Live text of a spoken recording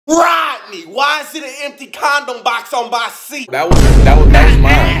Rodney, why is it an empty condom box on my seat? That was mine. I'm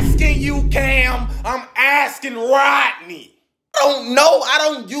asking you, Cam. I'm asking Rodney. I don't know. I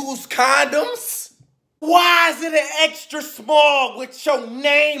don't use condoms. Why is it an extra small with your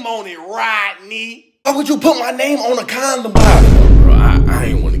name on it, Rodney? Why would you put my name on a condom box? Bro, I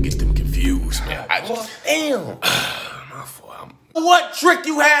ain't want to get them confused, man. Damn. My fault. What trick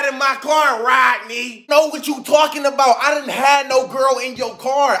you had in my car, Rodney? Know what you talking about? I didn't have no girl in your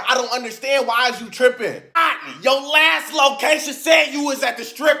car. I don't understand. Why is you tripping? Rodney, your last location said you was at the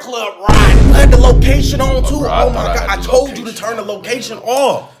strip club, Rodney. You had the location on too? Bro, oh my God, I told location. you to turn the location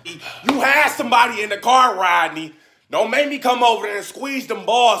off. You had somebody in the car, Rodney. Don't make me come over there and squeeze them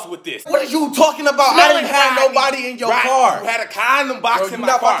balls with this. What are you talking about? I didn't have nobody in your car. You had a condom box in my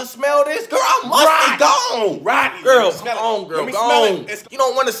car. You not about to smell this? Girl, I must be gone. Rodney, girl, come on, girl, go on. You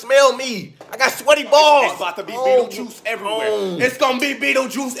don't want to smell me. I got sweaty balls. It's about to be Beetlejuice everywhere. It's going to be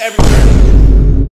Beetlejuice everywhere.